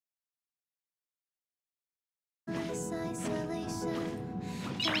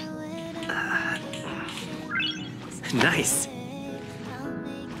Nice.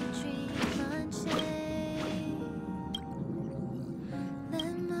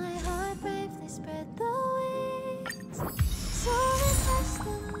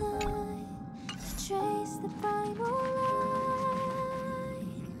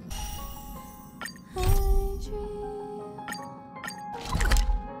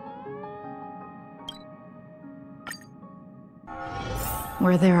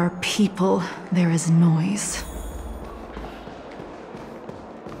 Where there are people, there is noise.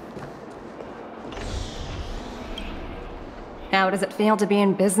 How does it feel to be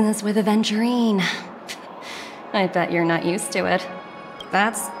in business with Aventurine? I bet you're not used to it.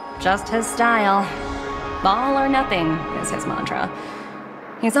 That's just his style. All or nothing is his mantra.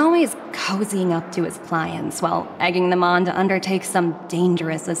 He's always cozying up to his clients while egging them on to undertake some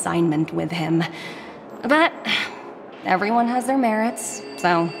dangerous assignment with him. But everyone has their merits,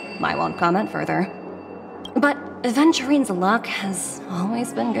 so I won't comment further. But Aventurine's luck has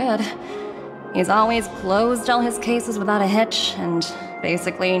always been good. He's always closed all his cases without a hitch, and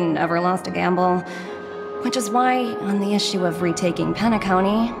basically never lost a gamble. Which is why, on the issue of retaking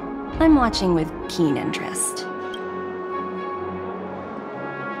Penacony, I'm watching with keen interest.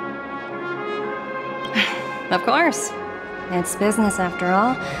 Of course. It's business after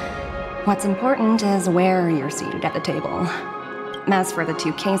all. What's important is where you're seated at the table. As for the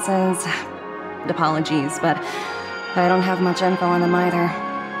two cases, apologies, but I don't have much info on them either.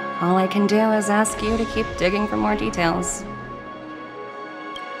 All I can do is ask you to keep digging for more details.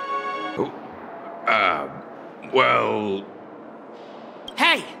 Well...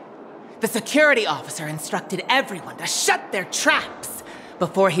 Hey! The security officer instructed everyone to shut their traps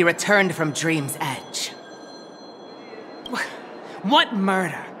before he returned from Dream's Edge. What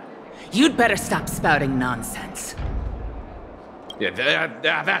murder? You'd better stop spouting nonsense. Yeah,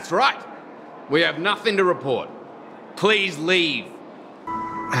 that's right. We have nothing to report. Please leave.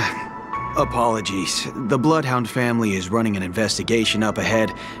 Apologies. The Bloodhound family is running an investigation up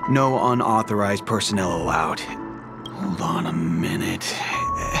ahead. No unauthorized personnel allowed. Hold on a minute.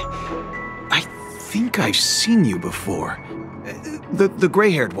 I think I've seen you before. The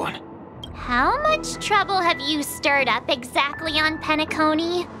gray-haired one. How much trouble have you stirred up exactly on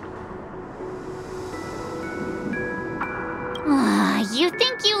Penacony? You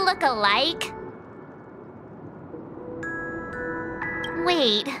think you look alike?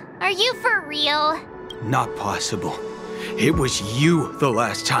 Wait, are you for real? Not possible. It was you the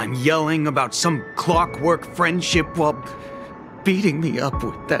last time, yelling about some clockwork friendship while beating me up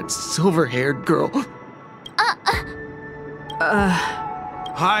with that silver-haired girl.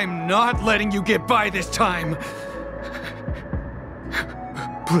 I'm not letting you get by this time.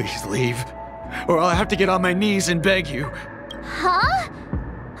 Please leave, or I'll have to get on my knees and beg you. Huh?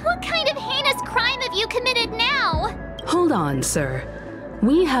 What kind of heinous crime have you committed now? Hold on, sir.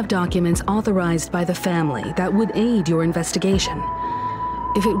 We have documents authorized by the family that would aid your investigation.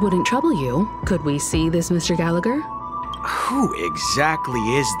 If it wouldn't trouble you, could we see this Mr. Gallagher? Who exactly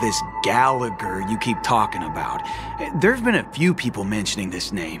is this Gallagher you keep talking about? There's been a few people mentioning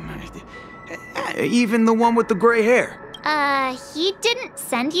this name. Even the one with the gray hair. He didn't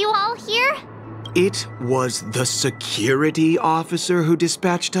send you all here? It was the security officer who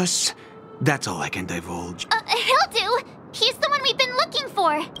dispatched us. That's all I can divulge. He'll do. He's the one we've been looking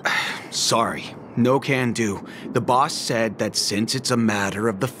for. Sorry, no can do. The boss said that since it's a matter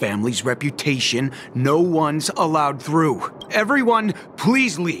of the family's reputation, no one's allowed through. Everyone,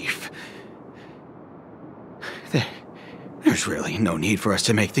 please leave. There's really no need for us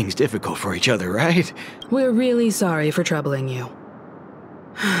to make things difficult for each other, right? We're really sorry for troubling you.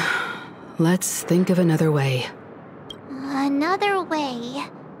 Let's think of another way. Another way?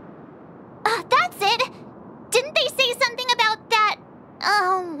 That's it! Didn't they say something about that...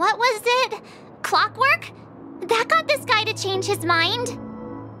 what was it? Clockwork? That got this guy to change his mind.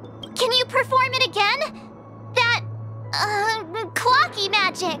 Can you perform it again? That... clocky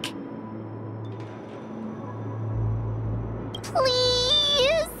magic.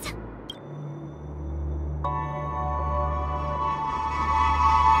 Please?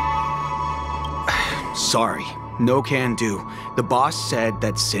 Sorry, no can do. The boss said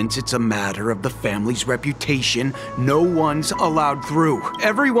that since it's a matter of the family's reputation, no one's allowed through.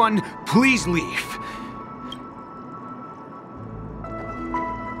 Everyone, please leave.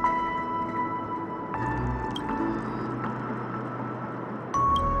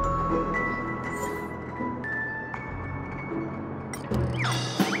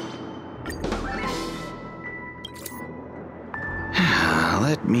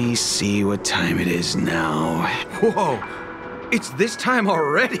 Let me see what time it is now. Whoa! It's this time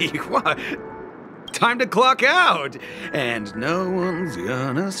already! What? Time to clock out! And no one's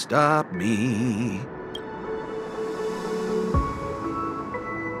gonna stop me.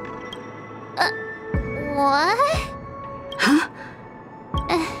 What? Huh?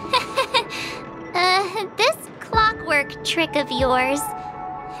 This clockwork trick of yours,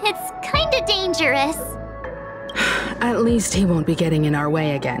 it's kinda dangerous. At least he won't be getting in our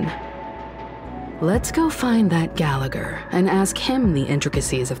way again. Let's go find that Gallagher and ask him the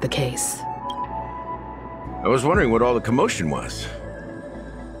intricacies of the case. I was wondering what all the commotion was.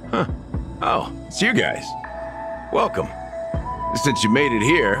 Huh. Oh, it's you guys. Welcome. Since you made it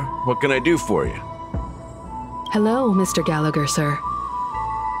here, what can I do for you? Hello, Mr. Gallagher, sir.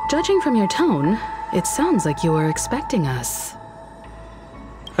 Judging from your tone, it sounds like you were expecting us.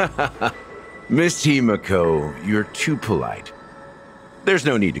 Miss Himiko, you're too polite. There's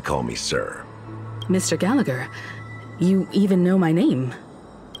no need to call me sir. Mr. Gallagher, you even know my name.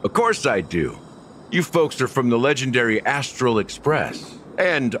 Of course I do. You folks are from the legendary Astral Express,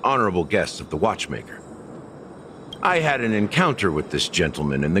 and honorable guests of the Watchmaker. I had an encounter with this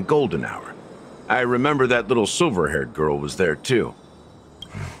gentleman in the Golden Hour. I remember that little silver-haired girl was there too.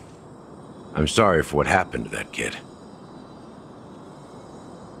 I'm sorry for what happened to that kid.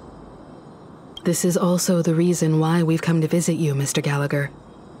 This is also the reason why we've come to visit you, Mr. Gallagher.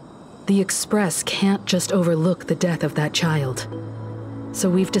 The Express can't just overlook the death of that child. So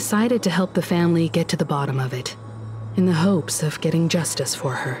we've decided to help the family get to the bottom of it, in the hopes of getting justice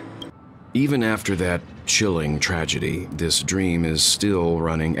for her. Even after that chilling tragedy, this dream is still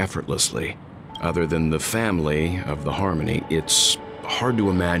running effortlessly. Other than the family of the Harmony, it's hard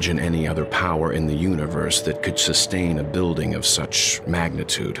to imagine any other power in the universe that could sustain a building of such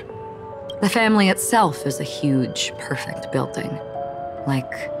magnitude. The family itself is a huge, perfect building.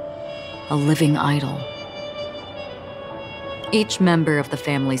 Like a living idol. Each member of the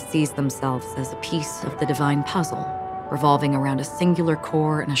family sees themselves as a piece of the divine puzzle, revolving around a singular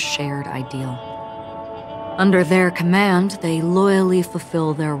core and a shared ideal. Under their command, they loyally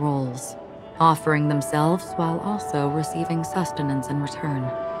fulfill their roles, offering themselves while also receiving sustenance in return.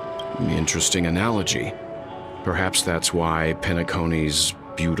 Interesting analogy. Perhaps that's why Penacony's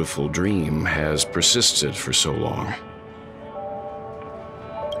beautiful dream has persisted for so long.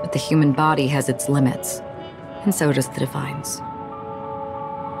 But the human body has its limits, and so does the divine's.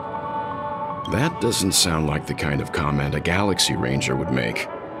 That doesn't sound like the kind of comment a Galaxy Ranger would make.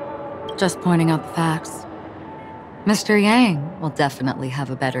 Just pointing out the facts. Mr. Yang will definitely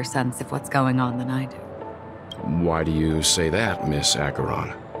have a better sense of what's going on than I do. Why do you say that, Miss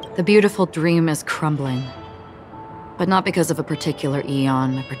Acheron? The beautiful dream is crumbling. But not because of a particular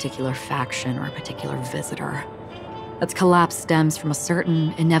eon, a particular faction, or a particular visitor. Its collapse stems from a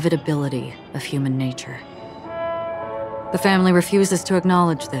certain inevitability of human nature. The family refuses to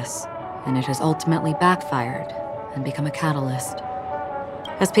acknowledge this, and it has ultimately backfired and become a catalyst.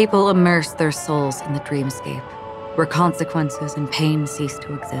 As people immerse their souls in the dreamscape, where consequences and pain cease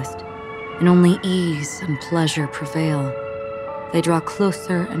to exist, and only ease and pleasure prevail, they draw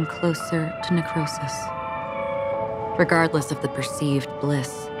closer and closer to necrosis. Regardless of the perceived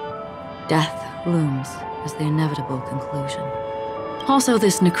bliss, death looms as the inevitable conclusion. Also,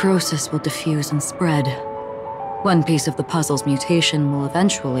 this necrosis will diffuse and spread. One piece of the puzzle's mutation will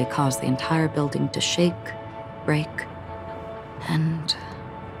eventually cause the entire building to shake, break, and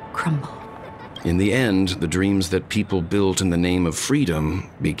crumble. In the end, the dreams that people built in the name of freedom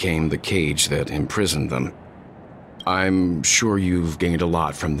became the cage that imprisoned them. I'm sure you've gained a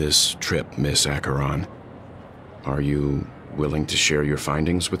lot from this trip, Miss Acheron. Are you willing to share your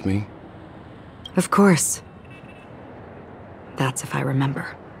findings with me? Of course. That's if I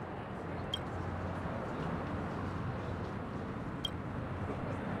remember.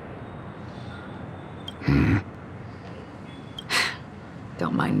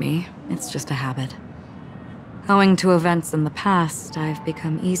 Don't mind me. It's just a habit. Owing to events in the past, I've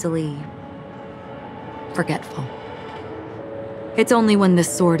become easily forgetful. It's only when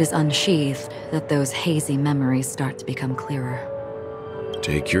this sword is unsheathed that those hazy memories start to become clearer.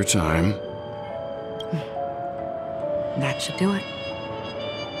 Take your time. That should do it.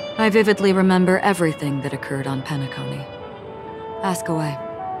 I vividly remember everything that occurred on Penacony. Ask away.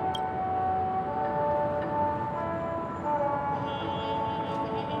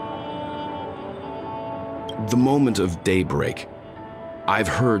 The moment of daybreak. I've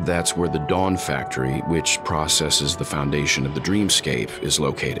heard that's where the Dawn Factory, which processes the foundation of the dreamscape, is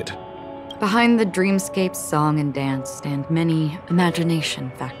located. Behind the dreamscape's song and dance stand many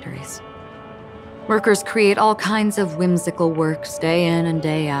imagination factories. Workers create all kinds of whimsical works day in and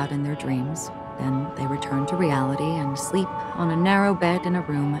day out in their dreams. Then they return to reality and sleep on a narrow bed in a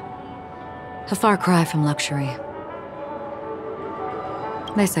room. A far cry from luxury.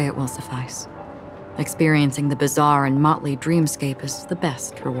 They say it will suffice. Experiencing the bizarre and motley dreamscape is the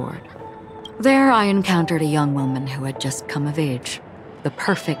best reward. There I encountered a young woman who had just come of age. The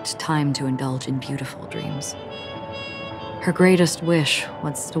perfect time to indulge in beautiful dreams. Her greatest wish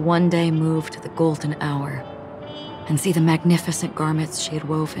was to one day move to the golden hour and see the magnificent garments she had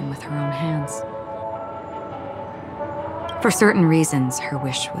woven with her own hands. For certain reasons, her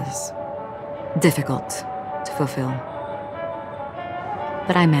wish was difficult to fulfill.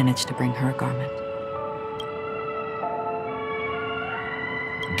 But I managed to bring her a garment.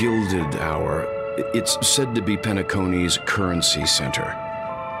 Gilded Hour. It's said to be Penacony's currency center.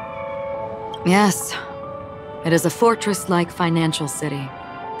 Yes. It is a fortress-like financial city,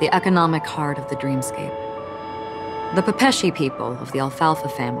 the economic heart of the dreamscape. The Pepeshi people of the Alfalfa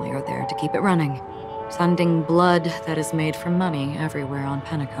family are there to keep it running, sending blood that is made from money everywhere on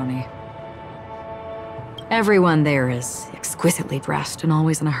Penacony. Everyone there is exquisitely dressed and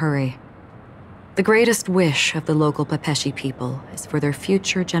always in a hurry. The greatest wish of the local Pepeshi people is for their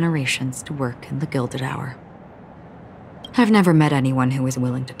future generations to work in the Gilded Hour. I've never met anyone who is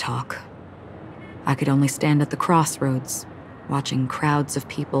willing to talk. I could only stand at the crossroads, watching crowds of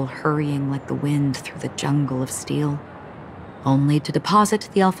people hurrying like the wind through the jungle of steel, only to deposit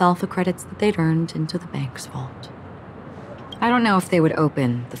the alfalfa credits that they'd earned into the bank's vault. I don't know if they would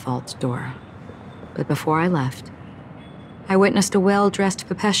open the vault door, but before I left, I witnessed a well-dressed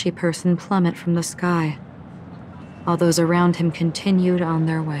Pepeshi person plummet from the sky, while those around him continued on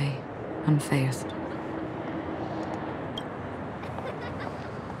their way, unfazed.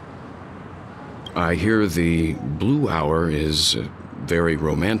 I hear the Blue Hour is very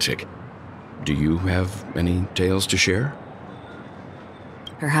romantic. Do you have any tales to share?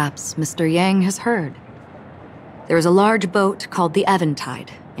 Perhaps Mr. Yang has heard. There is a large boat called the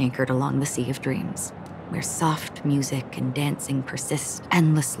Eventide, anchored along the Sea of Dreams, where soft music and dancing persist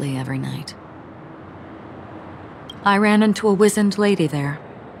endlessly every night. I ran into a wizened lady there.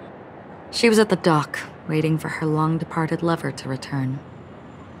 She was at the dock, waiting for her long-departed lover to return.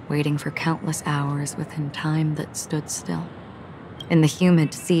 Waiting for countless hours within time that stood still. In the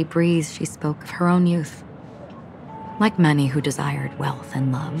humid sea breeze, she spoke of her own youth. Like many who desired wealth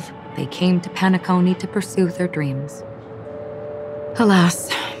and love, they came to Penacony to pursue their dreams. Alas,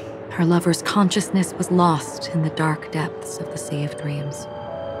 her lover's consciousness was lost in the dark depths of the Sea of Dreams.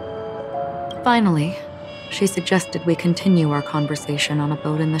 Finally, she suggested we continue our conversation on a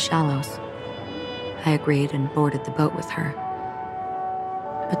boat in the shallows. I agreed and boarded the boat with her.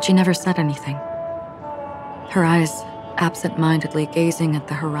 But she never said anything. Her eyes absent-mindedly gazing at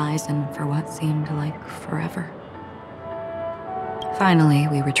the horizon for what seemed like forever. Finally,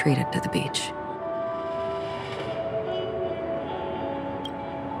 we retreated to the beach.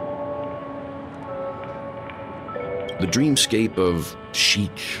 The dreamscape of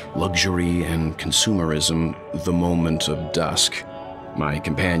chic, luxury, and consumerism, the moment of dusk. My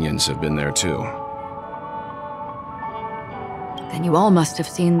companions have been there too. Then you all must have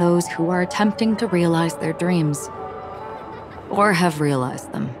seen those who are attempting to realize their dreams. Or have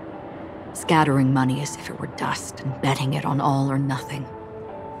realized them. Scattering money as if it were dust and betting it on all or nothing.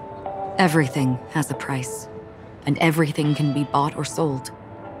 Everything has a price, and everything can be bought or sold.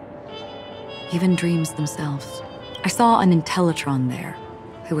 Even dreams themselves. I saw an Intellitron there,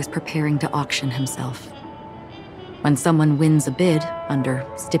 who was preparing to auction himself. When someone wins a bid, under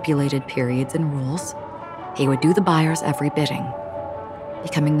stipulated periods and rules, he would do the buyer's every bidding,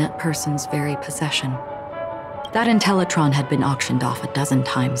 becoming that person's very possession. That Intellitron had been auctioned off 12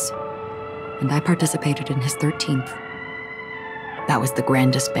 times, and I participated in his 13th. That was the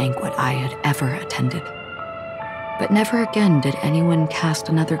grandest banquet I had ever attended. But never again did anyone cast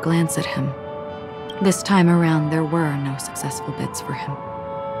another glance at him. This time around, there were no successful bids for him.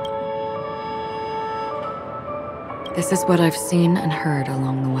 This is what I've seen and heard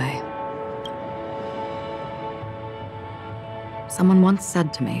along the way. Someone once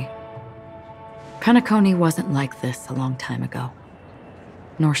said to me, Penacony wasn't like this a long time ago,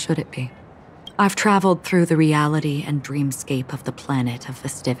 nor should it be. I've traveled through the reality and dreamscape of the planet of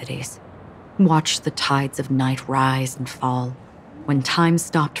festivities, watched the tides of night rise and fall when time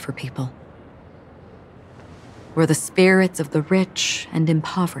stopped for people, where the spirits of the rich and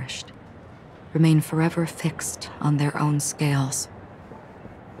impoverished remain forever fixed on their own scales.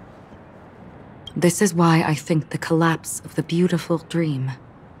 This is why I think the collapse of the beautiful dream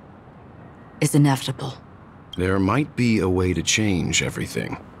is inevitable. There might be a way to change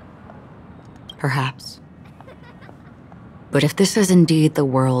everything. Perhaps. But if this is indeed the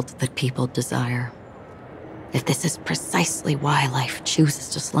world that people desire, if this is precisely why life chooses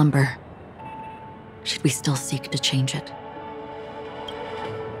to slumber, should we still seek to change it?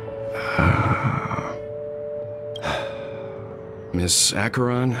 Miss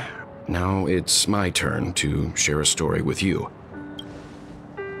Acheron, now it's my turn to share a story with you.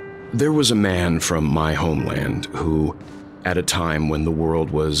 There was a man from my homeland who, at a time when the world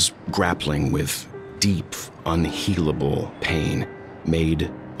was grappling with deep, unhealable pain,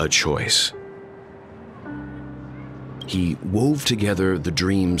 made a choice. He wove together the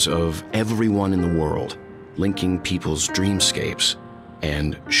dreams of everyone in the world, linking people's dreamscapes,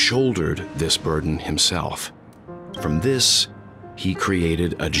 and shouldered this burden himself. From this, he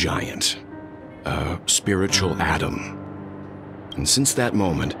created a giant, a spiritual atom. And since that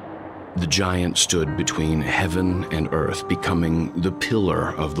moment, the giant stood between heaven and earth, becoming the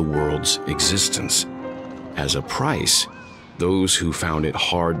pillar of the world's existence. As a price, those who found it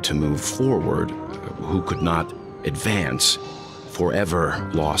hard to move forward, who could not advance, forever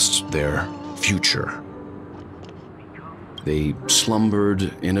lost their future. They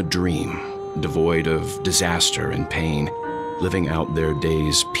slumbered in a dream, devoid of disaster and pain, living out their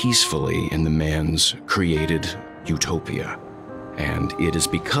days peacefully in the man's created utopia. And it is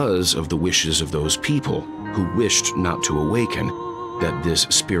because of the wishes of those people who wished not to awaken that this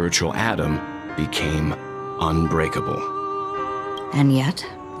spiritual atom became unbreakable. And yet,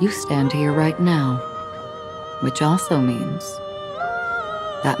 you stand here right now, which also means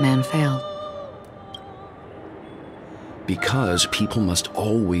that man failed. Because people must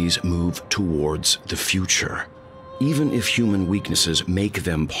always move towards the future. Even if human weaknesses make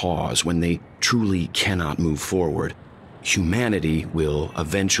them pause when they truly cannot move forward, humanity will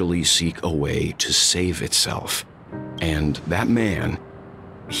eventually seek a way to save itself. And that man,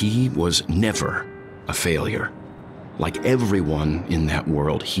 he was never a failure. Like everyone in that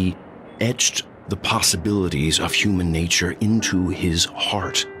world, he etched the possibilities of human nature into his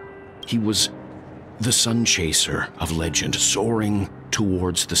heart. He was the sun chaser of legend, soaring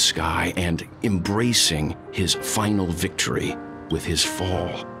towards the sky and embracing his final victory with his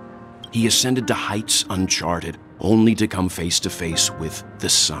fall. He ascended to heights uncharted, only to come face to face with the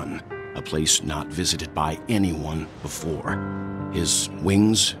sun, a place not visited by anyone before. His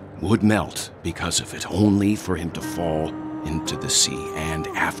wings would melt because of it, only for him to fall into the sea. And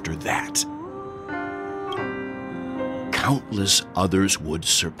after that, countless others would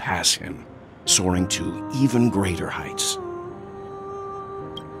surpass him, soaring to even greater heights.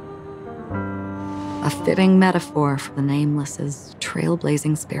 A fitting metaphor for the Nameless's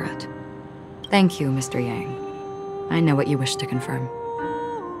trailblazing spirit. Thank you, Mr. Yang. I know what you wish to confirm.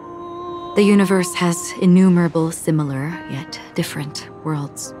 The universe has innumerable similar, yet different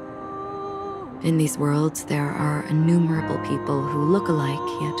worlds. In these worlds, there are innumerable people who look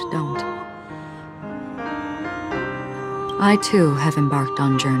alike, yet don't. I too have embarked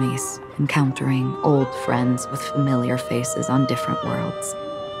on journeys, encountering old friends with familiar faces on different worlds,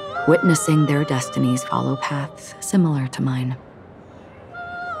 witnessing their destinies follow paths similar to mine.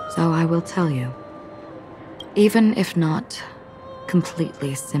 So I will tell you, even if not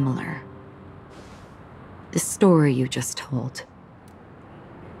completely similar, the story you just told,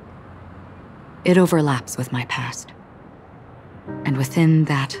 it overlaps with my past. And within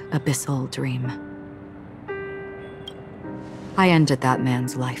that abyssal dream, I ended that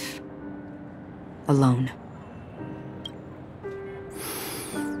man's life. Alone.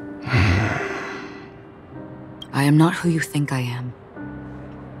 I am not who you think I am.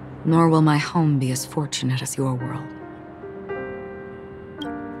 Nor will my home be as fortunate as your world.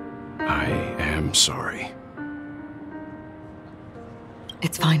 I am sorry.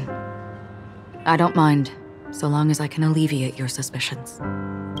 It's fine. I don't mind, so long as I can alleviate your suspicions.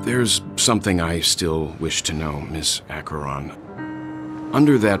 There's something I still wish to know, Miss Acheron.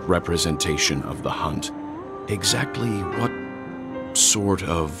 Under that representation of the hunt, exactly what sort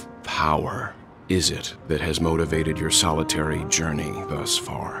of power is it that has motivated your solitary journey thus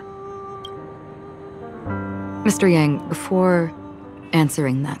far? Mr. Yang, before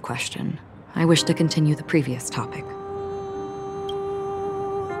answering that question, I wish to continue the previous topic.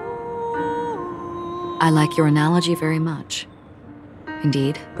 I like your analogy very much.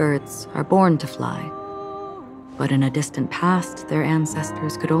 Indeed, birds are born to fly. But in a distant past, their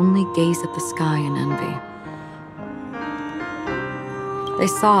ancestors could only gaze at the sky in envy. They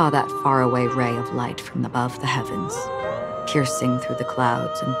saw that faraway ray of light from above the heavens, piercing through the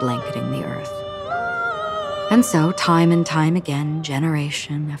clouds and blanketing the earth. And so, time and time again,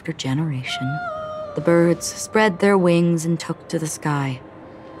 generation after generation, the birds spread their wings and took to the sky,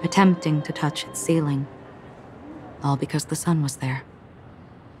 attempting to touch its ceiling. All because the sun was there.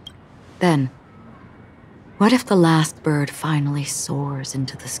 Then, what if the last bird finally soars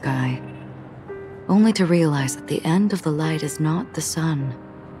into the sky, only to realize that the end of the light is not the sun,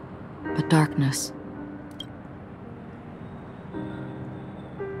 but darkness?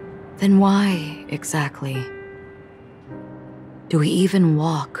 Then why, exactly, do we even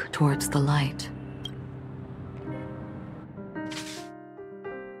walk towards the light?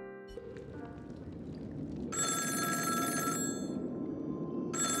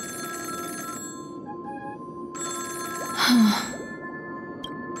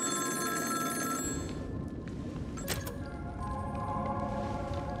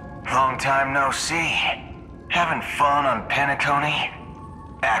 Long time no see. Having fun on Penacony?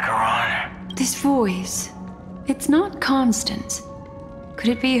 Acheron? This voice, it's not Constance. Could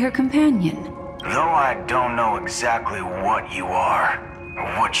it be her companion? Though I don't know exactly what you are,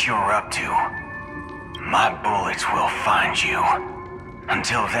 or what you're up to, my bullets will find you.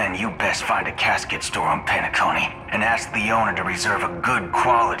 Until then, you best find a casket store on Penacony and ask the owner to reserve a good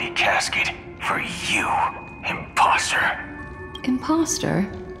quality casket for you, imposter.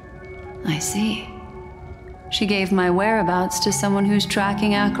 Imposter? I see. She gave my whereabouts to someone who's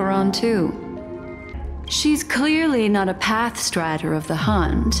tracking Acheron too. She's clearly not a pathstrider of the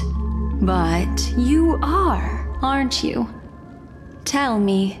hunt, but you are, aren't you? Tell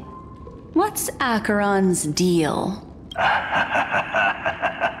me, what's Acheron's deal?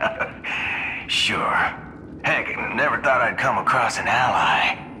 Sure. Heck, never thought I'd come across an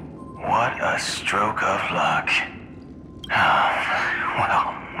ally. What a stroke of luck.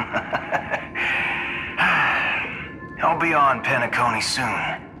 Well, I'll be on Penacony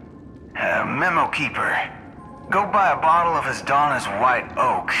soon. Memo Keeper, go buy a bottle of Asdana's White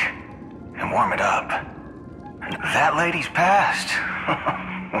Oak and warm it up. That lady's passed.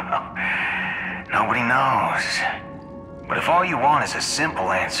 Well, nobody knows. But if all you want is a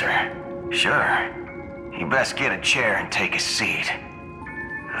simple answer, sure, you best get a chair and take a seat.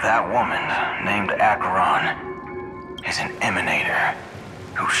 That woman, named Acheron, is an emanator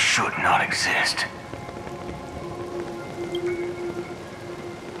who should not exist.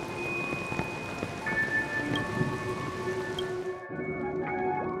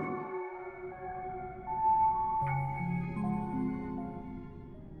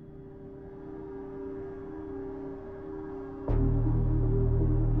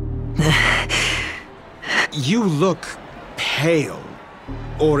 You look pale.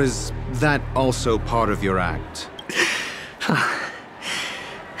 Or is that also part of your act?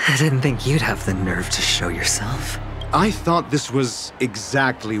 I didn't think you'd have the nerve to show yourself. I thought this was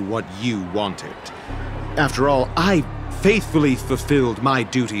exactly what you wanted. After all, I faithfully fulfilled my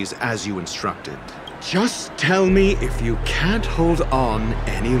duties as you instructed. Just tell me if you can't hold on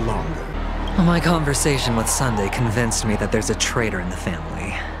any longer. My conversation with Sunday convinced me that there's a traitor in the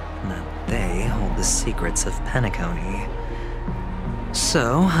family. That they hold the secrets of Penacony.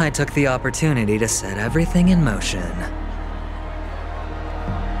 So, I took the opportunity to set everything in motion.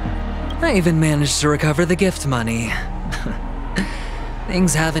 I even managed to recover the gift money.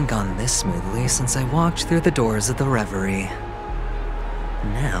 Things haven't gone this smoothly since I walked through the doors of the Reverie.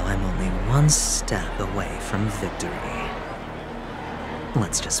 Now I'm only one step away from victory.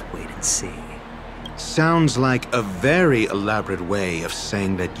 Let's just wait and see. Sounds like a very elaborate way of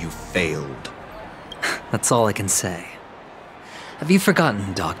saying that you failed. That's all I can say. Have you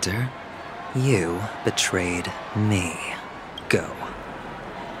forgotten, Doctor? You betrayed me. Go.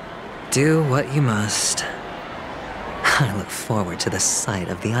 Do what you must. I look forward to the sight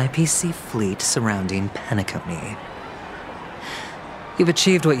of the IPC fleet surrounding Penacony. You've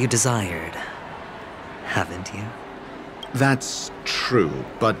achieved what you desired, haven't you? That's true,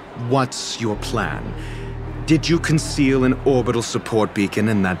 but what's your plan? Did you conceal an orbital support beacon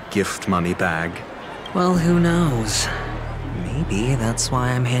in that gift money bag? Well, who knows? Maybe that's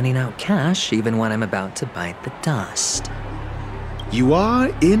why I'm handing out cash even when I'm about to bite the dust. You are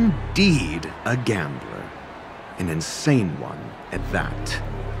indeed a gambler. An insane one at that.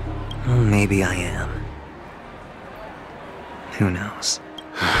 Maybe I am. Who knows?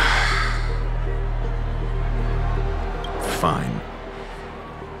 Fine.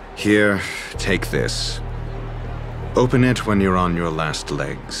 Here, take this. Open it when you're on your last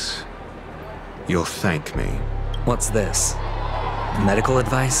legs. You'll thank me. What's this? Medical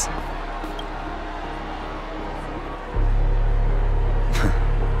advice?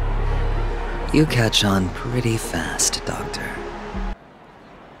 You catch on pretty fast, Doctor.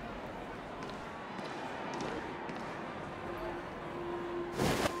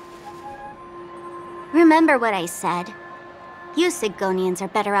 Remember what I said. You Sigonians are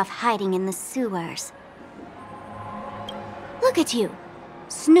better off hiding in the sewers. Look at you,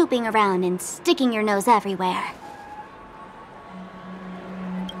 snooping around and sticking your nose everywhere.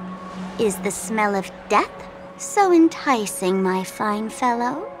 Is the smell of death so enticing, my fine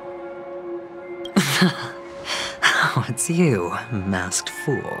fellow? Oh, it's you, masked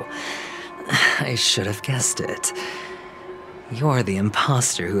fool. I should have guessed it. You're the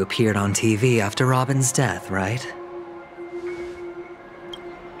imposter who appeared on TV after Robin's death, right?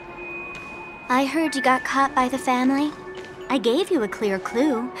 I heard you got caught by the family. I gave you a clear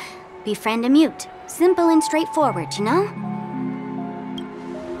clue. Befriend a mute. Simple and straightforward, you know?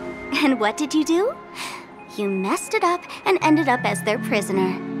 And what did you do? You messed it up and ended up as their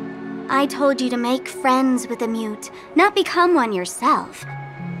prisoner. I told you to make friends with a mute, not become one yourself.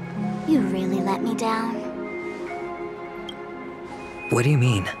 You really let me down. What do you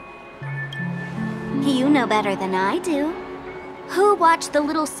mean? You know better than I do. Who watched the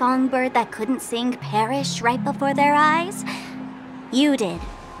little songbird that couldn't sing perish right before their eyes? You did,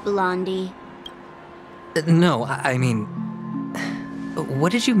 Blondie. No, I mean...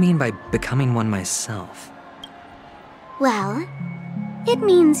 What did you mean by becoming one myself? Well, it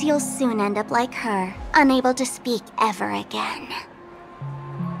means you'll soon end up like her, unable to speak ever again.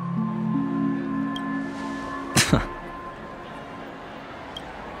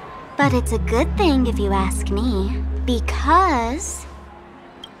 But it's a good thing if you ask me, because...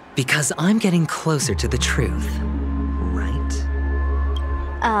 Because I'm getting closer to the truth, right?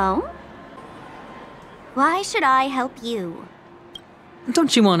 Oh? Why should I help you?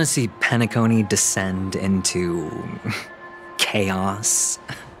 Don't you want to see Penacony descend into... chaos?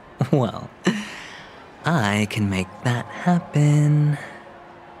 Well, I can make that happen.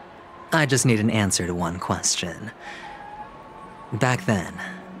 I just need an answer to one question. Back then,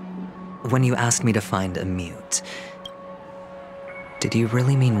 when you asked me to find a mute, did you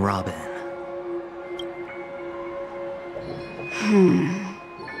really mean Robin?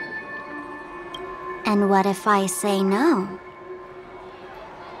 And what if I say no?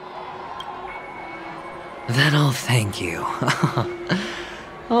 Then I'll thank you.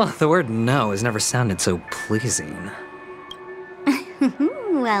 Oh, the word no has never sounded so pleasing.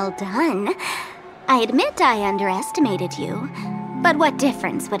 Well done. I admit I underestimated you, but what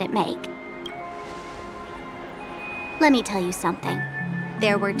difference would it make? Let me tell you something.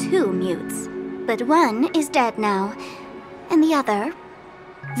 There were 2 mutes, but one is dead now, and the other,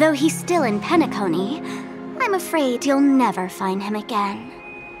 though he's still in Penacony, I'm afraid you'll never find him again.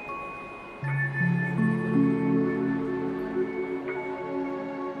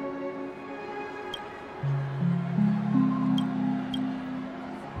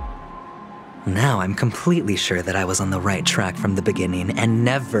 Now I'm completely sure that I was on the right track from the beginning and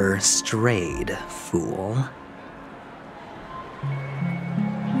never strayed, fool.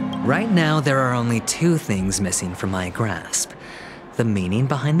 Right now, there are only 2 things missing from my grasp. The meaning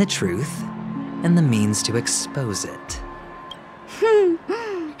behind the truth, and the means to expose it.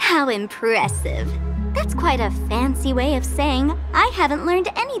 How impressive. That's quite a fancy way of saying I haven't learned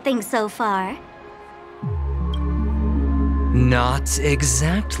anything so far. Not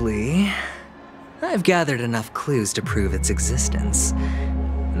exactly. I've gathered enough clues to prove its existence,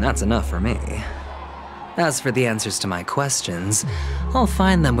 and that's enough for me. As for the answers to my questions, I'll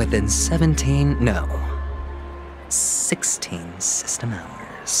find them within 16 system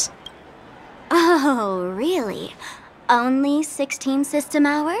hours. Oh, really? Only 16 system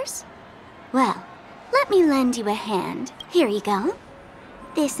hours? Well, let me lend you a hand. Here you go.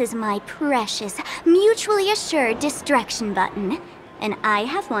 This is my precious, mutually assured destruction button, and I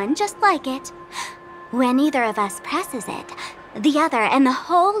have one just like it. When either of us presses it, the other and the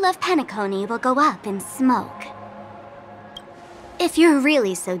whole of Penacony will go up in smoke. If you're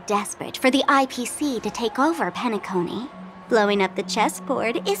really so desperate for the IPC to take over Penacony, blowing up the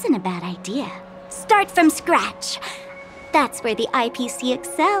chessboard isn't a bad idea. Start from scratch. That's where the IPC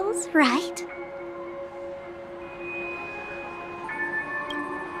excels, right?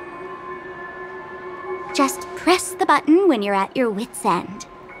 Just press the button when you're at your wit's end.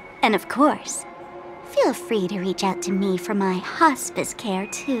 And of course, feel free to reach out to me for my hospice care,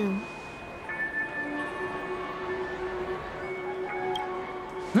 too.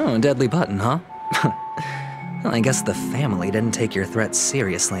 Oh, a deadly button, huh? Well, I guess the family didn't take your threat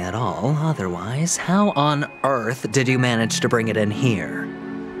seriously at all. Otherwise, how on earth did you manage to bring it in here?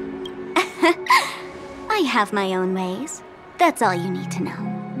 I have my own ways. That's all you need to know.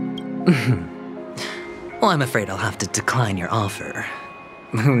 Well, I'm afraid I'll have to decline your offer.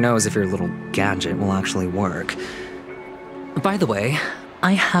 Who knows if your little gadget will actually work. By the way,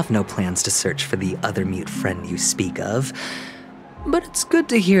 I have no plans to search for the other mute friend you speak of. But it's good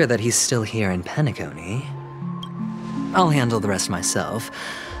to hear that he's still here in Penacony. I'll handle the rest myself.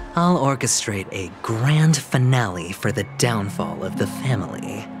 I'll orchestrate a grand finale for the downfall of the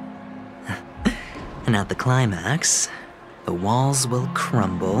family. And at the climax, the walls will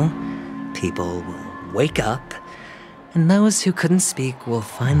crumble, people will wake up, and those who couldn't speak will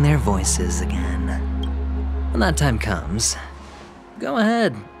find their voices again. When that time comes, go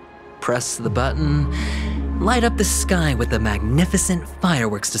ahead, press the button, light up the sky with a magnificent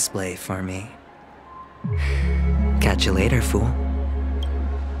fireworks display for me. Catch you later, fool.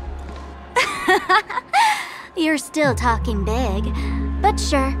 You're still talking big. But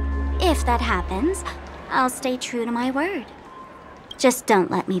sure, if that happens, I'll stay true to my word. Just don't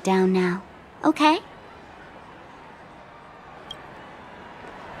let me down now, okay?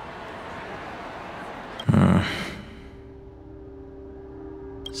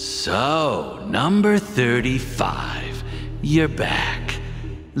 So, number 35. You're back.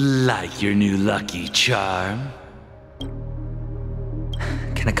 Like your new lucky charm?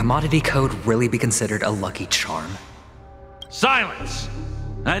 Can a commodity code really be considered a lucky charm? Silence!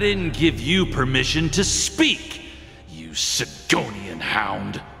 I didn't give you permission to speak, you Sigonian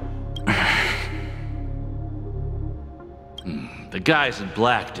hound. The guys in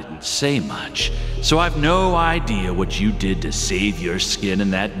black didn't say much, so I've no idea what you did to save your skin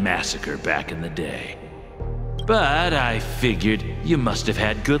in that massacre back in the day. But I figured you must have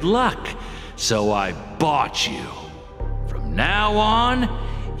had good luck, so I bought you. From now on,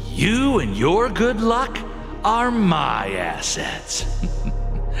 you and your good luck are my assets.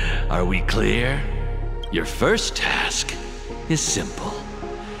 Are we clear? Your first task is simple.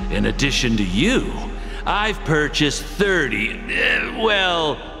 In addition to you, I've purchased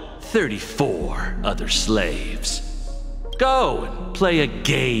 34 other slaves. Go and play a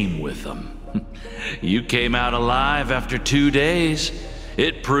game with them. You came out alive after 2 days.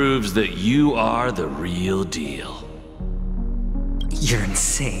 It proves that you are the real deal. You're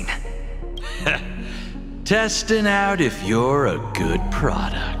insane. Testing out if you're a good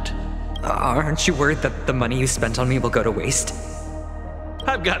product. Aren't you worried that the money you spent on me will go to waste?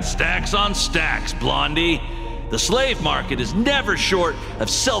 I've got stacks on stacks, Blondie. The slave market is never short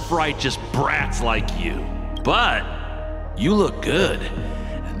of self-righteous brats like you. But you look good,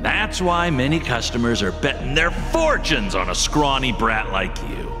 and that's why many customers are betting their fortunes on a scrawny brat like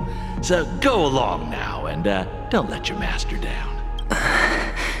you. So go along now, and don't let your master down.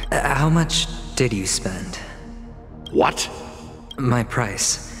 How much did you spend? What? My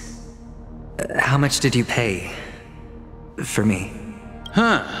price. How much did you pay for me?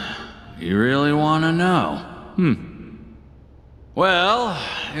 Huh. You really want to know? Well,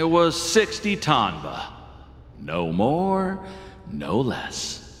 it was 60 tanba. No more, no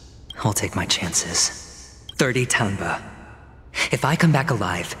less. I'll take my chances. 30 tanba. If I come back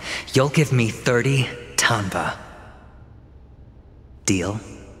alive, you'll give me 30 tanba. Deal?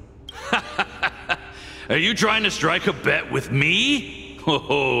 Are you trying to strike a bet with me?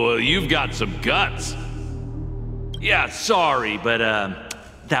 Oh, you've got some guts. Yeah, sorry, but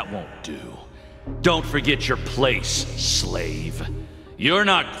that won't do. Don't forget your place, slave. You're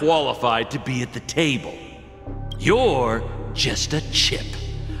not qualified to be at the table. You're just a chip.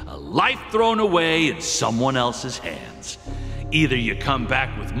 A life thrown away in someone else's hands. Either you come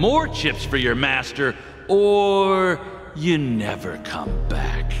back with more chips for your master, or you never come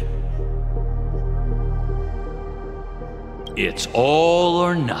back. It's all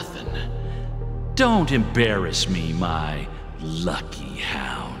or nothing. Don't embarrass me, my lucky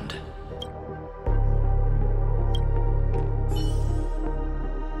hound.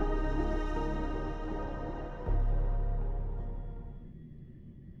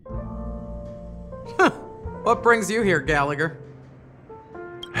 What brings you here, Gallagher?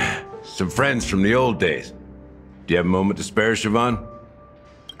 Some friends from the old days. Do you have a moment to spare, Siobhan?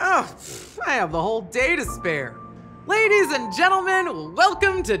 Oh, I have the whole day to spare. Ladies and gentlemen,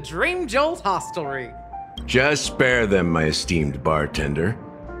 welcome to Dream Jolt Hostelry. Just spare them, my esteemed bartender.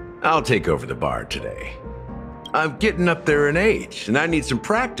 I'll take over the bar today. I'm getting up there in age, and I need some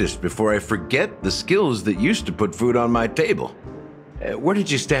practice before I forget the skills that used to put food on my table. Where did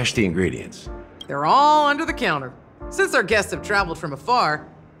you stash the ingredients? They're all under the counter. Since our guests have traveled from afar,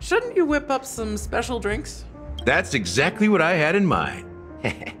 shouldn't you whip up some special drinks? That's exactly what I had in mind.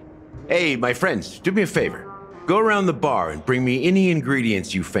 Hey, my friends, do me a favor. Go around the bar and bring me any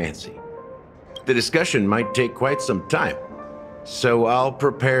ingredients you fancy. The discussion might take quite some time, so I'll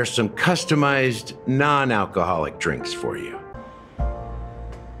prepare some customized, non-alcoholic drinks for you.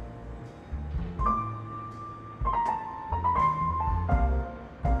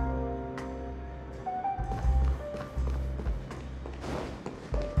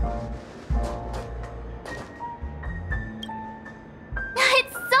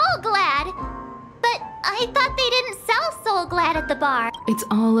 I thought they didn't sell Soul Glad at the bar. It's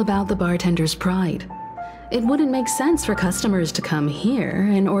all about the bartender's pride. It wouldn't make sense for customers to come here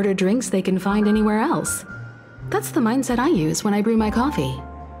and order drinks they can find anywhere else. That's the mindset I use when I brew my coffee.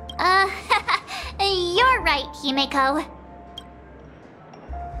 You're right, Himeko.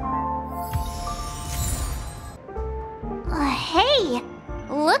 Hey,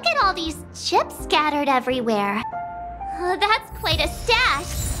 look at all these chips scattered everywhere. That's quite a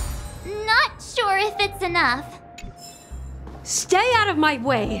stash. Not sure if it's enough. Stay out of my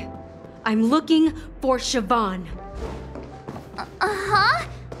way. I'm looking for Siobhan. Uh-huh?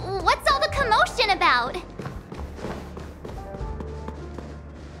 What's all the commotion about?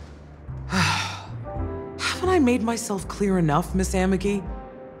 Haven't I made myself clear enough, Miss Amagi?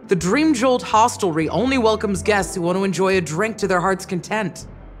 The Dream Jolt Hostelry only welcomes guests who want to enjoy a drink to their heart's content.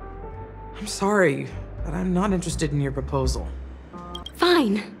 I'm sorry, but I'm not interested in your proposal.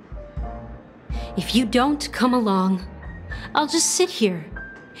 Fine. If you don't come along, I'll just sit here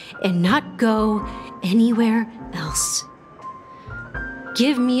and not go anywhere else.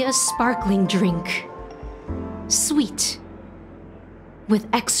 Give me a sparkling drink. Sweet. With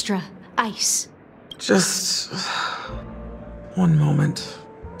extra ice. Just one moment.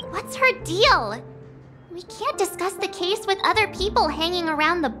 What's her deal? We can't discuss the case with other people hanging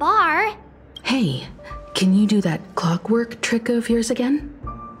around the bar. Hey, can you do that clockwork trick of yours again?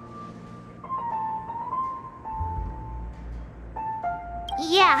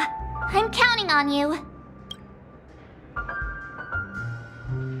 Yeah, I'm counting on you.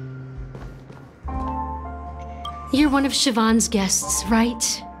 You're one of Siobhan's guests,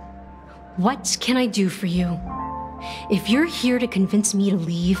 right? What can I do for you? If you're here to convince me to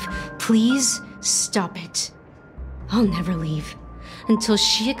leave, please stop it. I'll never leave until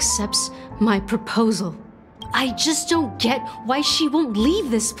she accepts my proposal. I just don't get why she won't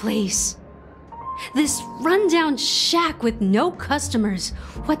leave this place. This rundown shack with no customers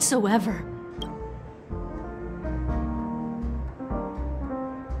whatsoever.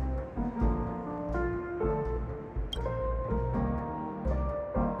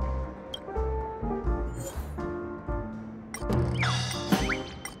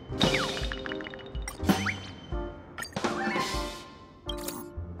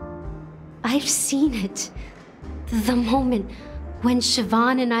 I've seen it. The moment when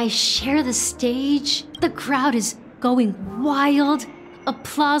Siobhan and I share the stage, the crowd is going wild,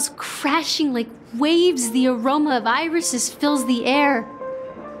 applause crashing like waves, the aroma of irises fills the air,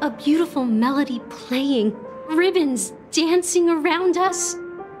 a beautiful melody playing, ribbons dancing around us,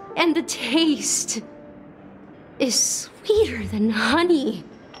 and the taste is sweeter than honey.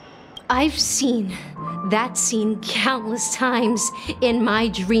 I've seen that scene countless times in my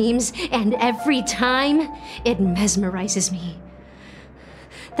dreams, and every time it mesmerizes me.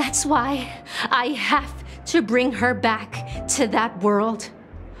 That's why I have to bring her back to that world,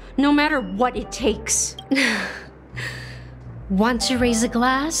 no matter what it takes. Want to raise a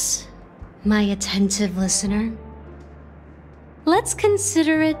glass, my attentive listener? Let's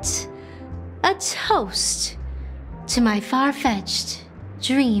consider it a toast to my far-fetched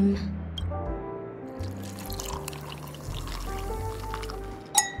dream.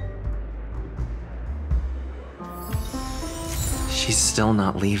 She's still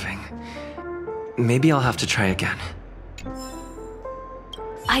not leaving. Maybe I'll have to try again.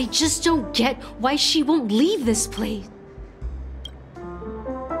 I just don't get why she won't leave this place.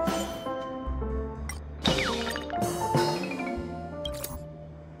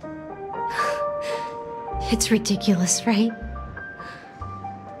 It's ridiculous, right?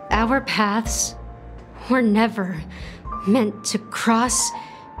 Our paths were never meant to cross,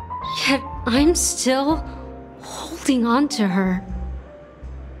 yet I'm still holding on to her.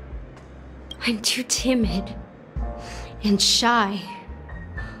 I'm too timid and shy,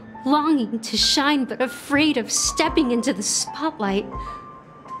 longing to shine but afraid of stepping into the spotlight.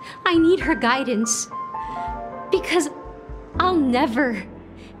 I need her guidance because I'll never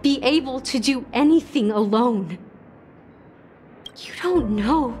be able to do anything alone. You don't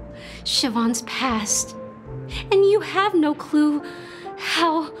know Siobhan's past, and you have no clue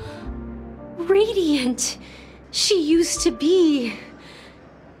how radiant she used to be.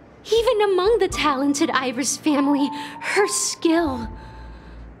 Even among the talented Iris family, her skill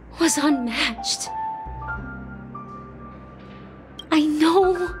was unmatched. I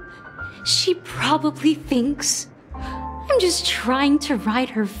know she probably thinks I'm just trying to ride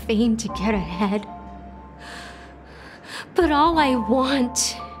her fame to get ahead. But all I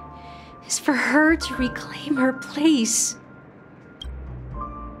want is for her to reclaim her place.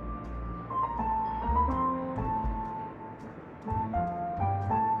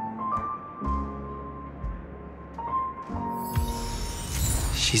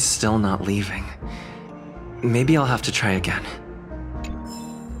 She's still not leaving. Maybe I'll have to try again.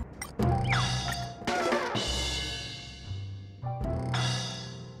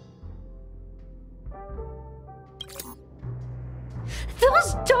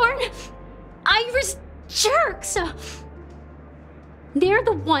 Those darn Iris jerks! They're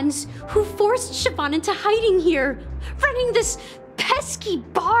the ones who forced Siobhan into hiding here, running this pesky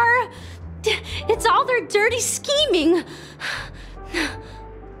bar. It's all their dirty scheming.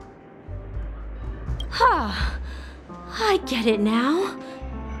 I get it now.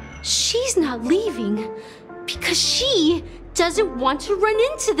 She's not leaving because she doesn't want to run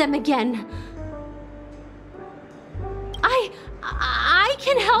into them again. I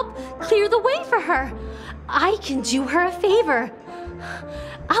can help clear the way for her. I can do her a favor.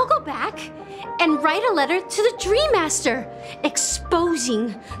 I'll go back and write a letter to the Dream Master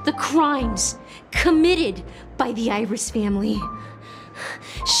exposing the crimes committed by the Iris family.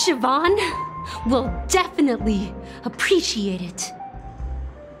 Siobhan will definitely appreciate it.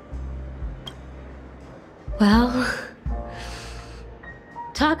 Well,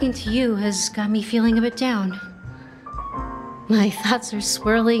 talking to you has got me feeling a bit down. My thoughts are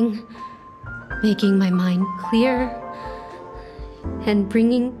swirling, making my mind clear, and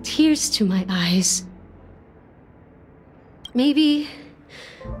bringing tears to my eyes. Maybe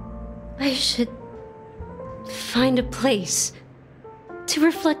I should find a place to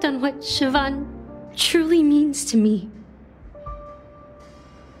reflect on what Siobhan truly means to me.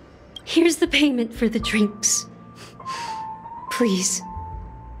 Here's the payment for the drinks. Please,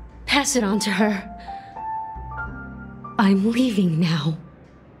 pass it on to her. I'm leaving now.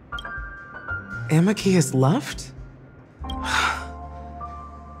 Amaki has left?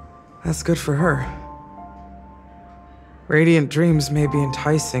 That's good for her. Radiant dreams may be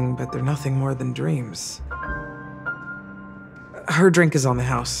enticing, but they're nothing more than dreams. Her drink is on the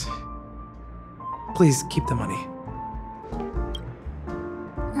house. Please keep the money.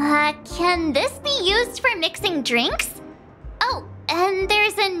 Can this be used for mixing drinks? Oh, and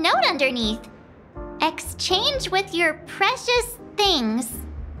there's a note underneath. Exchange with your precious things.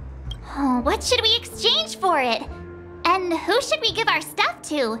 Oh, what should we exchange for it? And who should we give our stuff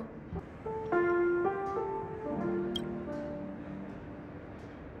to?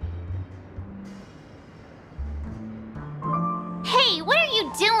 Hey, what are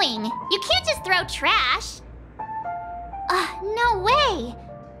you doing? You can't just throw trash. No way.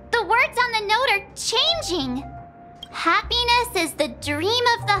 The words on the note are changing. Happiness is the dream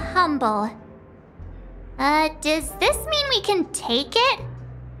of the humble. Does this mean we can take it?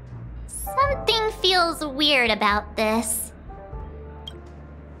 Something feels weird about this.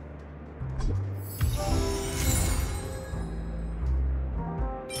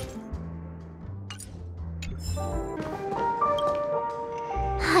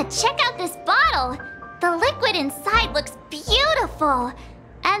 Check out this bottle! The liquid inside looks beautiful!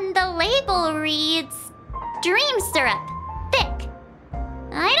 And the label reads... Dream Syrup. Thick.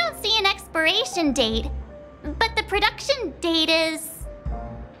 I don't see an expiration date, but the production date is...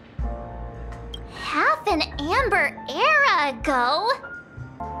 half an amber era ago.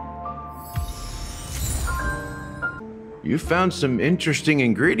 You found some interesting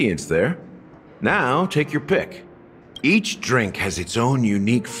ingredients there. Now, take your pick. Each drink has its own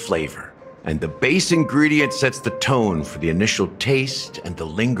unique flavor, and the base ingredient sets the tone for the initial taste and the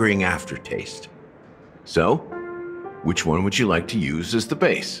lingering aftertaste. So, which one would you like to use as the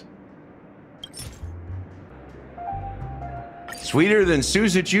base? Sweeter than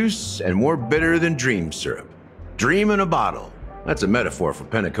Suza juice and more bitter than dream syrup. Dream in a bottle. That's a metaphor for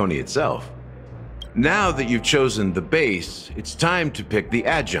Penacony itself. Now that you've chosen the base, it's time to pick the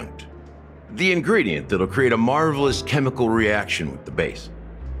adjunct. The ingredient that'll create a marvelous chemical reaction with the base.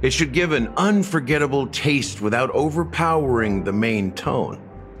 It should give an unforgettable taste without overpowering the main tone.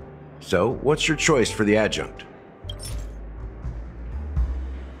 So, what's your choice for the adjunct?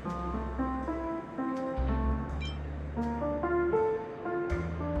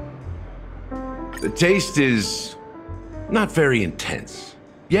 The taste is not very intense,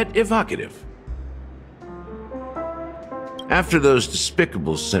 yet evocative. After those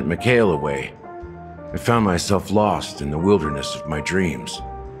despicables sent Mikhail away, I found myself lost in the wilderness of my dreams.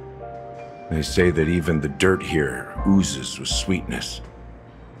 They say that even the dirt here oozes with sweetness.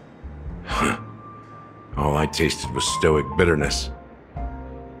 All I tasted was stoic bitterness.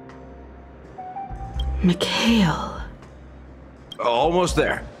 Mikhail. Almost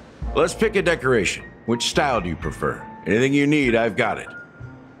there. Let's pick a decoration. Which style do you prefer? Anything you need, I've got it.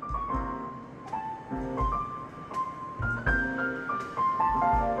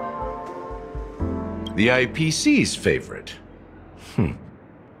 The IPC's favorite.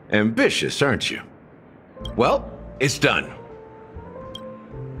 Ambitious, aren't you? Well, it's done.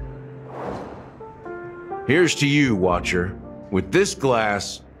 Here's to you, Watcher, with this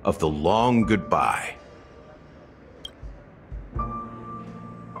glass of the long goodbye.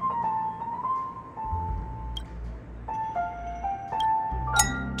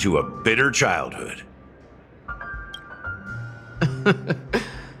 To a bitter childhood.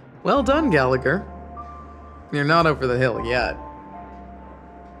 Well done, Gallagher. You're not over the hill yet.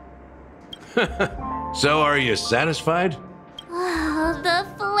 So, are you satisfied? Oh, the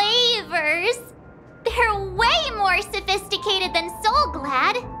flavors! They're way more sophisticated than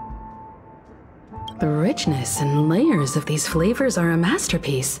Soulglad. The richness and layers of these flavors are a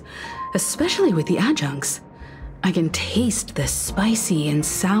masterpiece, especially with the adjuncts. I can taste the spicy and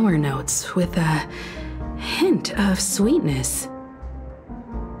sour notes with a hint of sweetness.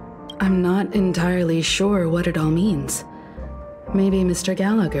 I'm not entirely sure what it all means. Maybe Mr.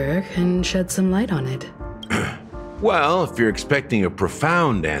 Gallagher can shed some light on it. Well, if you're expecting a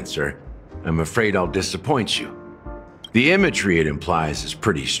profound answer, I'm afraid I'll disappoint you. The imagery it implies is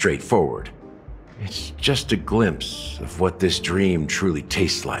pretty straightforward. It's just a glimpse of what this dream truly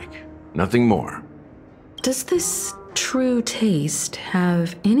tastes like. Nothing more. Does this true taste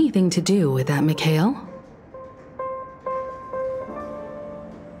have anything to do with that Mikhail?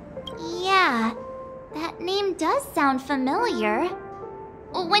 Yeah, that name does sound familiar.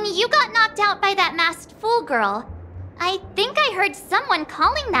 When you got knocked out by that masked fool girl, I think I heard someone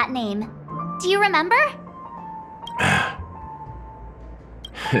calling that name. Do you remember?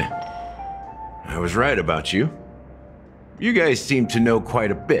 I was right about you. You guys seem to know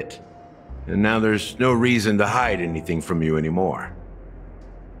quite a bit, and now there's no reason to hide anything from you anymore.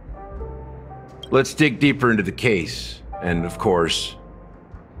 Let's dig deeper into the case, and of course,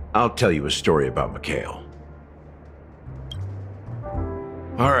 I'll tell you a story about Mikhail.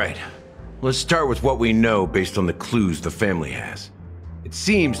 All right, let's start with what we know based on the clues the family has. It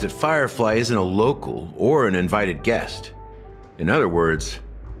seems that Firefly isn't a local or an invited guest. In other words,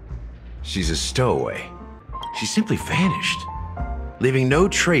 she's a stowaway. She simply vanished, leaving no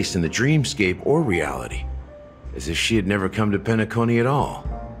trace in the dreamscape or reality, as if she had never come to Penacony at all.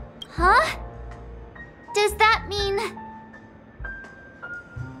 Huh? Does that mean...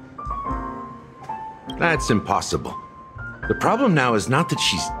 That's impossible. The problem now is not that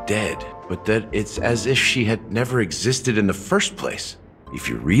she's dead, but that it's as if she had never existed in the first place. If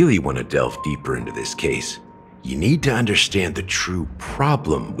you really want to delve deeper into this case, you need to understand the true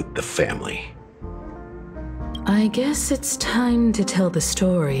problem with the family. I guess it's time to tell the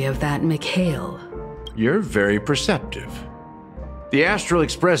story of that Mikhail. You're very perceptive. The Astral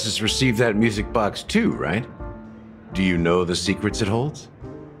Express has received that music box too, right? Do you know the secrets it holds?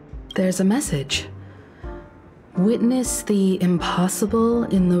 There's a message. Witness the impossible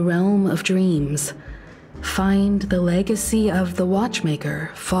in the realm of dreams. Find the legacy of the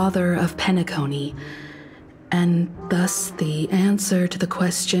Watchmaker, father of Penacony, and thus the answer to the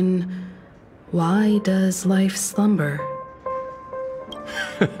question, why does life slumber?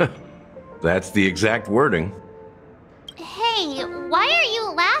 That's the exact wording. Hey, why are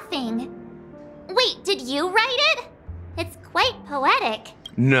you laughing? Wait, did you write it? It's quite poetic.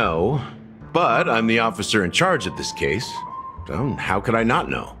 No, but I'm the officer in charge of this case. So how could I not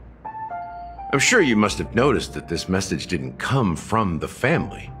know? I'm sure you must have noticed that this message didn't come from the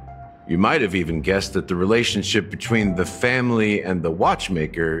family. You might have even guessed that the relationship between the family and the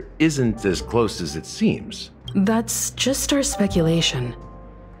Watchmaker isn't as close as it seems. That's just our speculation.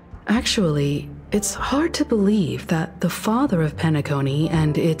 Actually, it's hard to believe that the father of Penacony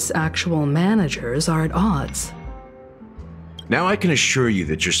and its actual managers are at odds. Now I can assure you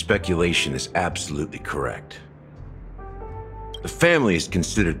that your speculation is absolutely correct. The family has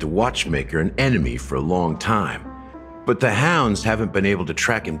considered the Watchmaker an enemy for a long time, but the hounds haven't been able to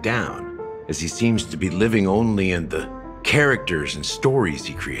track him down, as he seems to be living only in the characters and stories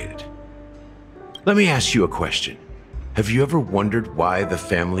he created. Let me ask you a question. Have you ever wondered why the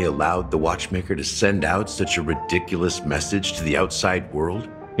family allowed the Watchmaker to send out such a ridiculous message to the outside world,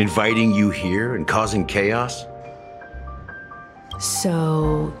 inviting you here and causing chaos?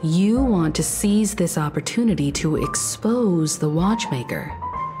 So, you want to seize this opportunity to expose the Watchmaker?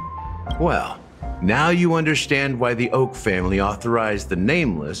 Well, now you understand why the Oak family authorized the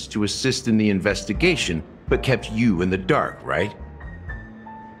Nameless to assist in the investigation, but kept you in the dark, right?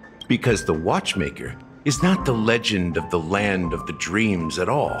 Because the Watchmaker is not the legend of the Land of the Dreams at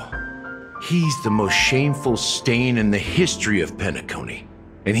all. He's the most shameful stain in the history of Penacony,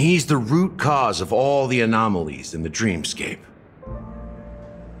 and he's the root cause of all the anomalies in the dreamscape.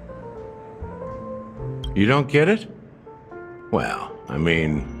 You don't get it? Well, I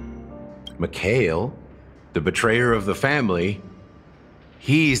mean, Mikhail, the betrayer of the family,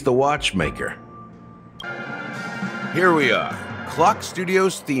 he's the watchmaker. Here we are, Clock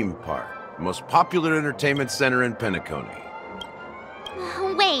Studios theme park, the most popular entertainment center in Penacony.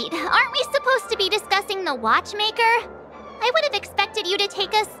 Wait, aren't we supposed to be discussing the watchmaker? I would have expected you to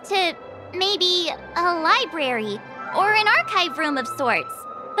take us to maybe a library or an archive room of sorts.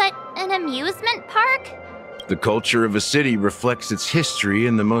 But an amusement park? The culture of a city reflects its history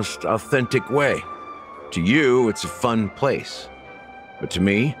in the most authentic way. To you, it's a fun place. But to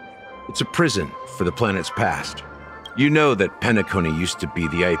me, it's a prison for the planet's past. You know that Penacony used to be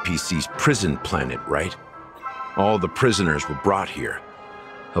the IPC's prison planet, right? All the prisoners were brought here,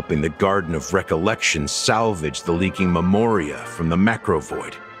 helping the Garden of Recollection salvage the leaking memoria from the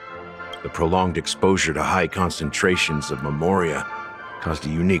macrovoid. The prolonged exposure to high concentrations of memoria caused a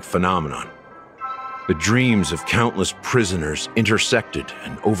unique phenomenon. The dreams of countless prisoners intersected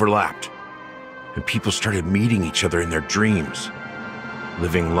and overlapped, and people started meeting each other in their dreams,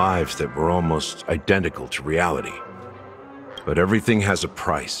 living lives that were almost identical to reality. But everything has a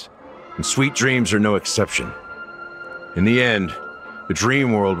price, and sweet dreams are no exception. In the end, the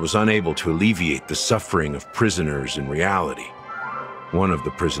dream world was unable to alleviate the suffering of prisoners in reality. One of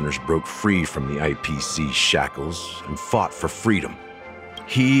the prisoners broke free from the IPC shackles and fought for freedom.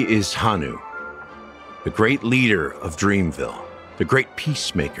 He is Hanu, the great leader of Dreamville, the great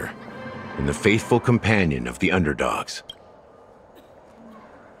peacemaker, and the faithful companion of the underdogs.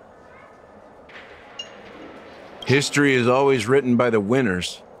 History is always written by the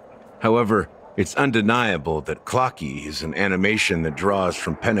winners. However, it's undeniable that Clocky is an animation that draws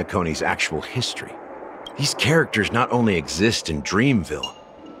from Penacony's actual history. These characters not only exist in Dreamville,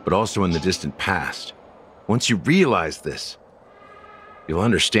 but also in the distant past. Once you realize this, you'll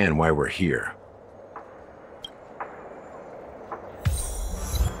understand why we're here.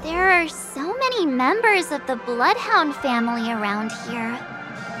 There are so many members of the Bloodhound family around here.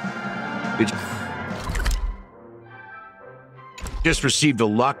 It just received a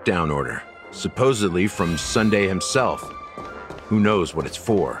lockdown order, supposedly from Sunday himself. Who knows what it's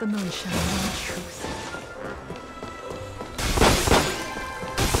for? The moon shine in truth.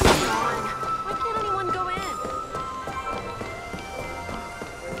 Why can't anyone go in?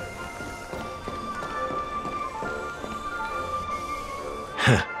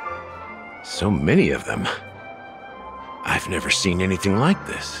 So many of them. I've never seen anything like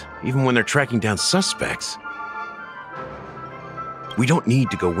this, even when they're tracking down suspects. We don't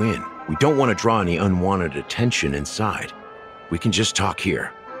need to go in. We don't want to draw any unwanted attention inside. We can just talk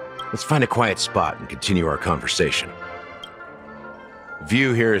here. Let's find a quiet spot and continue our conversation. The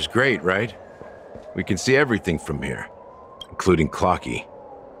view here is great, right? We can see everything from here, including Clocky.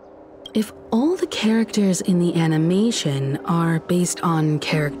 If all the characters in the animation are based on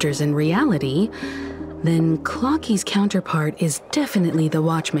characters in reality, then Clocky's counterpart is definitely the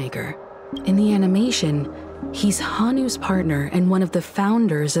Watchmaker. In the animation, he's Hanu's partner and one of the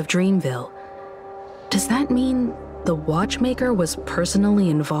founders of Dreamville. Does that mean the Watchmaker was personally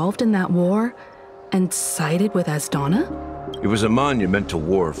involved in that war and sided with Asdana? It was a monumental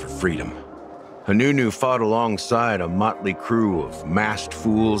war for freedom. Hanunu fought alongside a motley crew of masked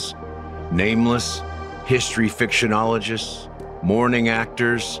fools, nameless, history fictionologists, mourning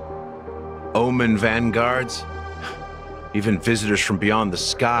actors, omen vanguards, even visitors from beyond the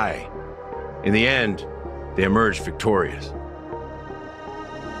sky. In the end, they emerged victorious.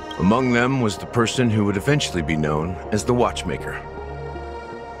 Among them was the person who would eventually be known as the Watchmaker.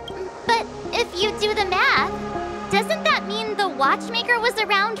 But if you do the math, doesn't that mean the Watchmaker was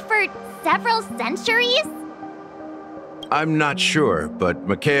around for several centuries? I'm not sure, but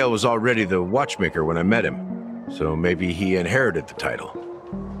Mikhail was already the Watchmaker when I met him, so maybe he inherited the title.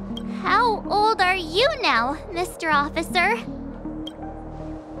 How old are you now, Mr. Officer?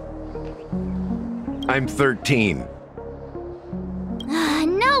 I'm 13.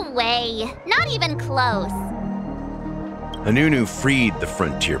 No way. Not even close. Hanunu freed the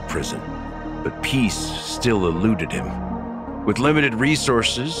frontier prison, but peace still eluded him. With limited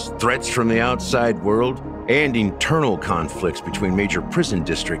resources, threats from the outside world, and internal conflicts between major prison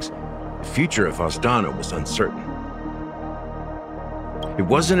districts, the future of Asdana was uncertain. It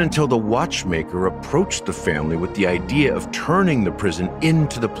wasn't until the Watchmaker approached the family with the idea of turning the prison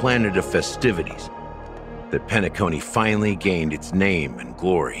into the planet of festivities that Penacony finally gained its name and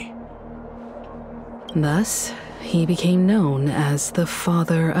glory. Thus, he became known as the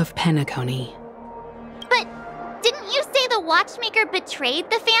Father of Penacony. But didn't you say the Watchmaker betrayed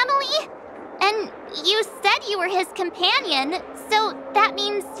the family? And you said you were his companion, so that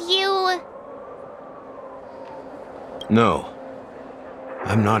means you... No.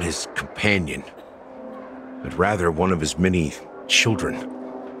 I'm not his companion, but rather one of his many children.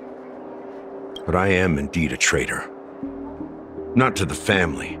 But I am indeed a traitor. Not to the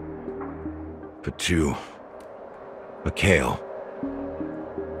family, but to Mikhail.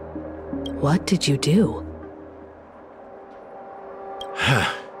 What did you do?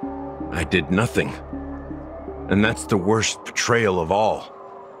 I did nothing. And that's the worst betrayal of all.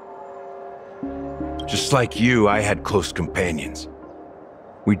 Just like you, I had close companions.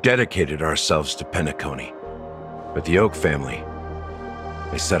 We dedicated ourselves to Penacony. But the Oak family,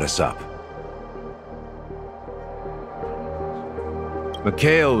 they set us up.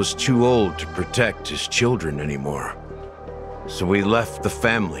 Mikhail was too old to protect his children anymore. So we left the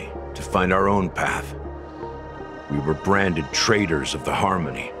family to find our own path. We were branded traitors of the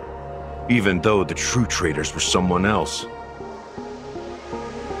Harmony, even though the true traitors were someone else.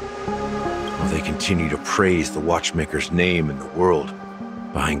 While they continue to praise the Watchmaker's name in the world,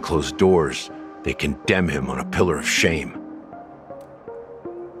 behind closed doors, they condemn him on a pillar of shame.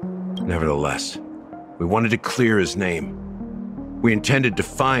 Nevertheless, we wanted to clear his name. We intended to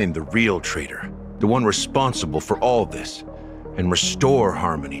find the real traitor, the one responsible for all this, and restore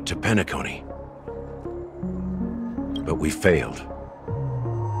harmony to Penacony. But we failed.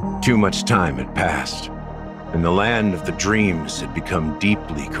 Too much time had passed, and the land of the dreams had become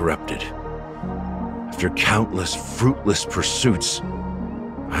deeply corrupted. After countless fruitless pursuits,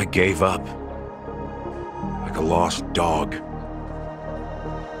 I gave up, like a lost dog.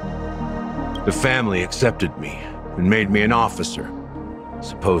 The family accepted me and made me an officer,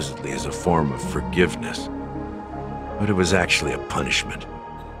 supposedly as a form of forgiveness. But it was actually a punishment.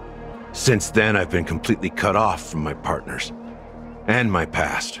 Since then, I've been completely cut off from my partners and my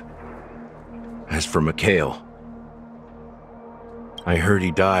past. As for Mikhail, I heard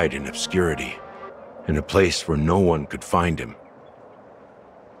he died in obscurity, in a place where no one could find him.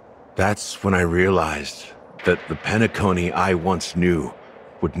 That's when I realized that the Penacony I once knew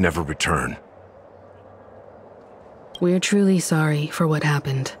would never return. We're truly sorry for what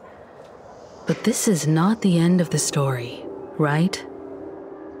happened. But this is not the end of the story, right?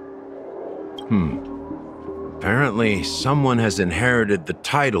 Apparently, someone has inherited the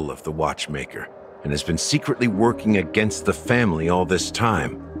title of the Watchmaker and has been secretly working against the family all this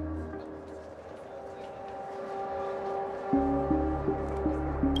time.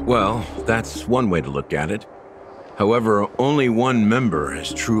 Well, that's one way to look at it. However, only one member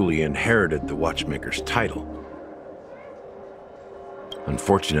has truly inherited the Watchmaker's title.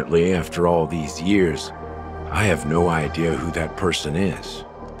 Unfortunately, after all these years, I have no idea who that person is,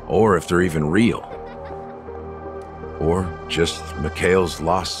 or if they're even real. Or just Mikhail's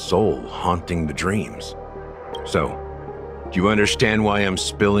lost soul haunting the dreams. So, do you understand why I'm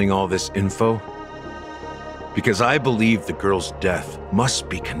spilling all this info? Because I believe the girl's death must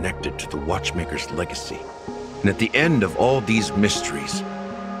be connected to the Watchmaker's legacy. And at the end of all these mysteries,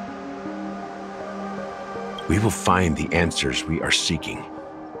 we will find the answers we are seeking.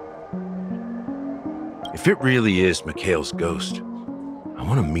 If it really is Mikhail's ghost, I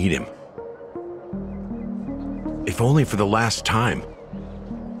want to meet him. If only for the last time.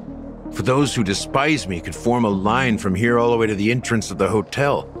 For those who despise me could form a line from here all the way to the entrance of the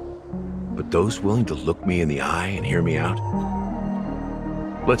hotel. But those willing to look me in the eye and hear me out?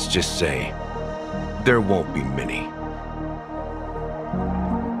 Let's just say, there won't be many.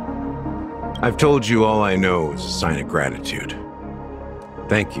 I've told you all I know is a sign of gratitude.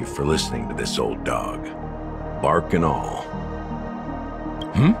 Thank you for listening to this old dog. Bark and all.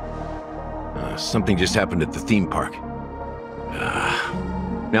 Something just happened at the theme park.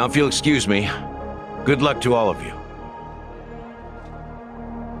 Now if you'll excuse me, good luck to all of you.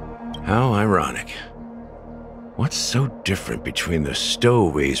 How ironic. What's so different between the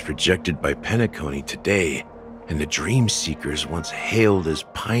stowaways rejected by Penacony today and the dream seekers once hailed as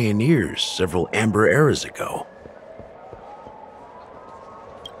pioneers several amber eras ago?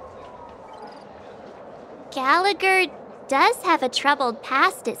 Gallagher does have a troubled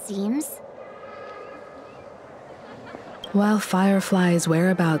past, it seems. While Firefly's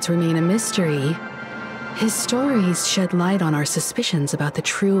whereabouts remain a mystery, his stories shed light on our suspicions about the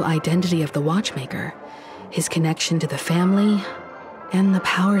true identity of the Watchmaker, his connection to the family, and the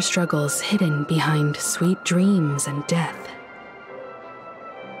power struggles hidden behind sweet dreams and death.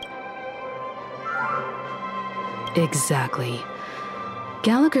 Exactly.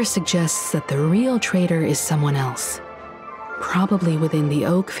 Gallagher suggests that the real traitor is someone else, probably within the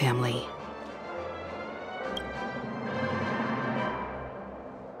Oak family.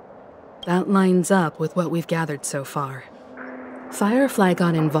 That lines up with what we've gathered so far. Firefly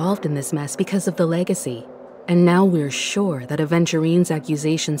got involved in this mess because of the legacy, And now we're sure that Aventurine's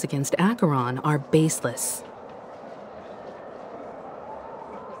accusations against Acheron are baseless.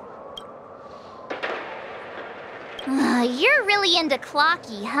 You're really into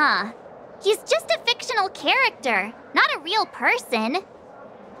Clocky, huh? He's just a fictional character, not a real person.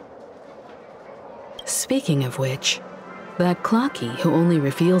 Speaking of which, that Clocky who only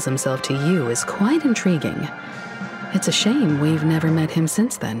reveals himself to you is quite intriguing. It's a shame we've never met him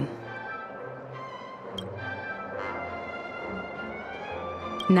since then.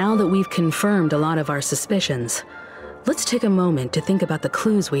 Now that we've confirmed a lot of our suspicions, let's take a moment to think about the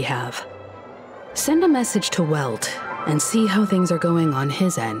clues we have. Send a message to Welt and see how things are going on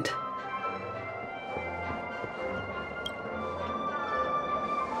his end.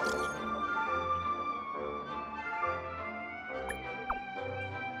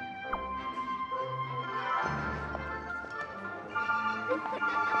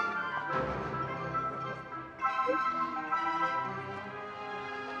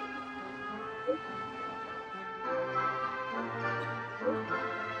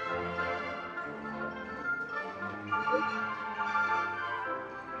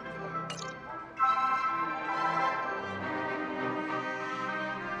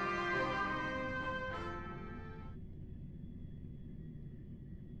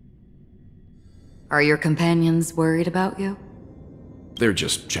 Are your companions worried about you? They're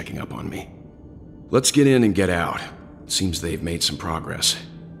just checking up on me. Let's get in and get out. Seems they've made some progress.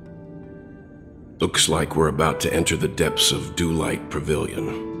 Looks like we're about to enter the depths of Dewlight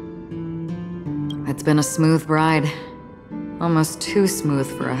Pavilion. It's been a smooth ride. Almost too smooth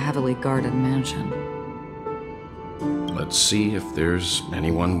for a heavily guarded mansion. Let's see if there's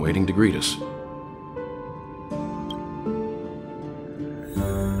anyone waiting to greet us.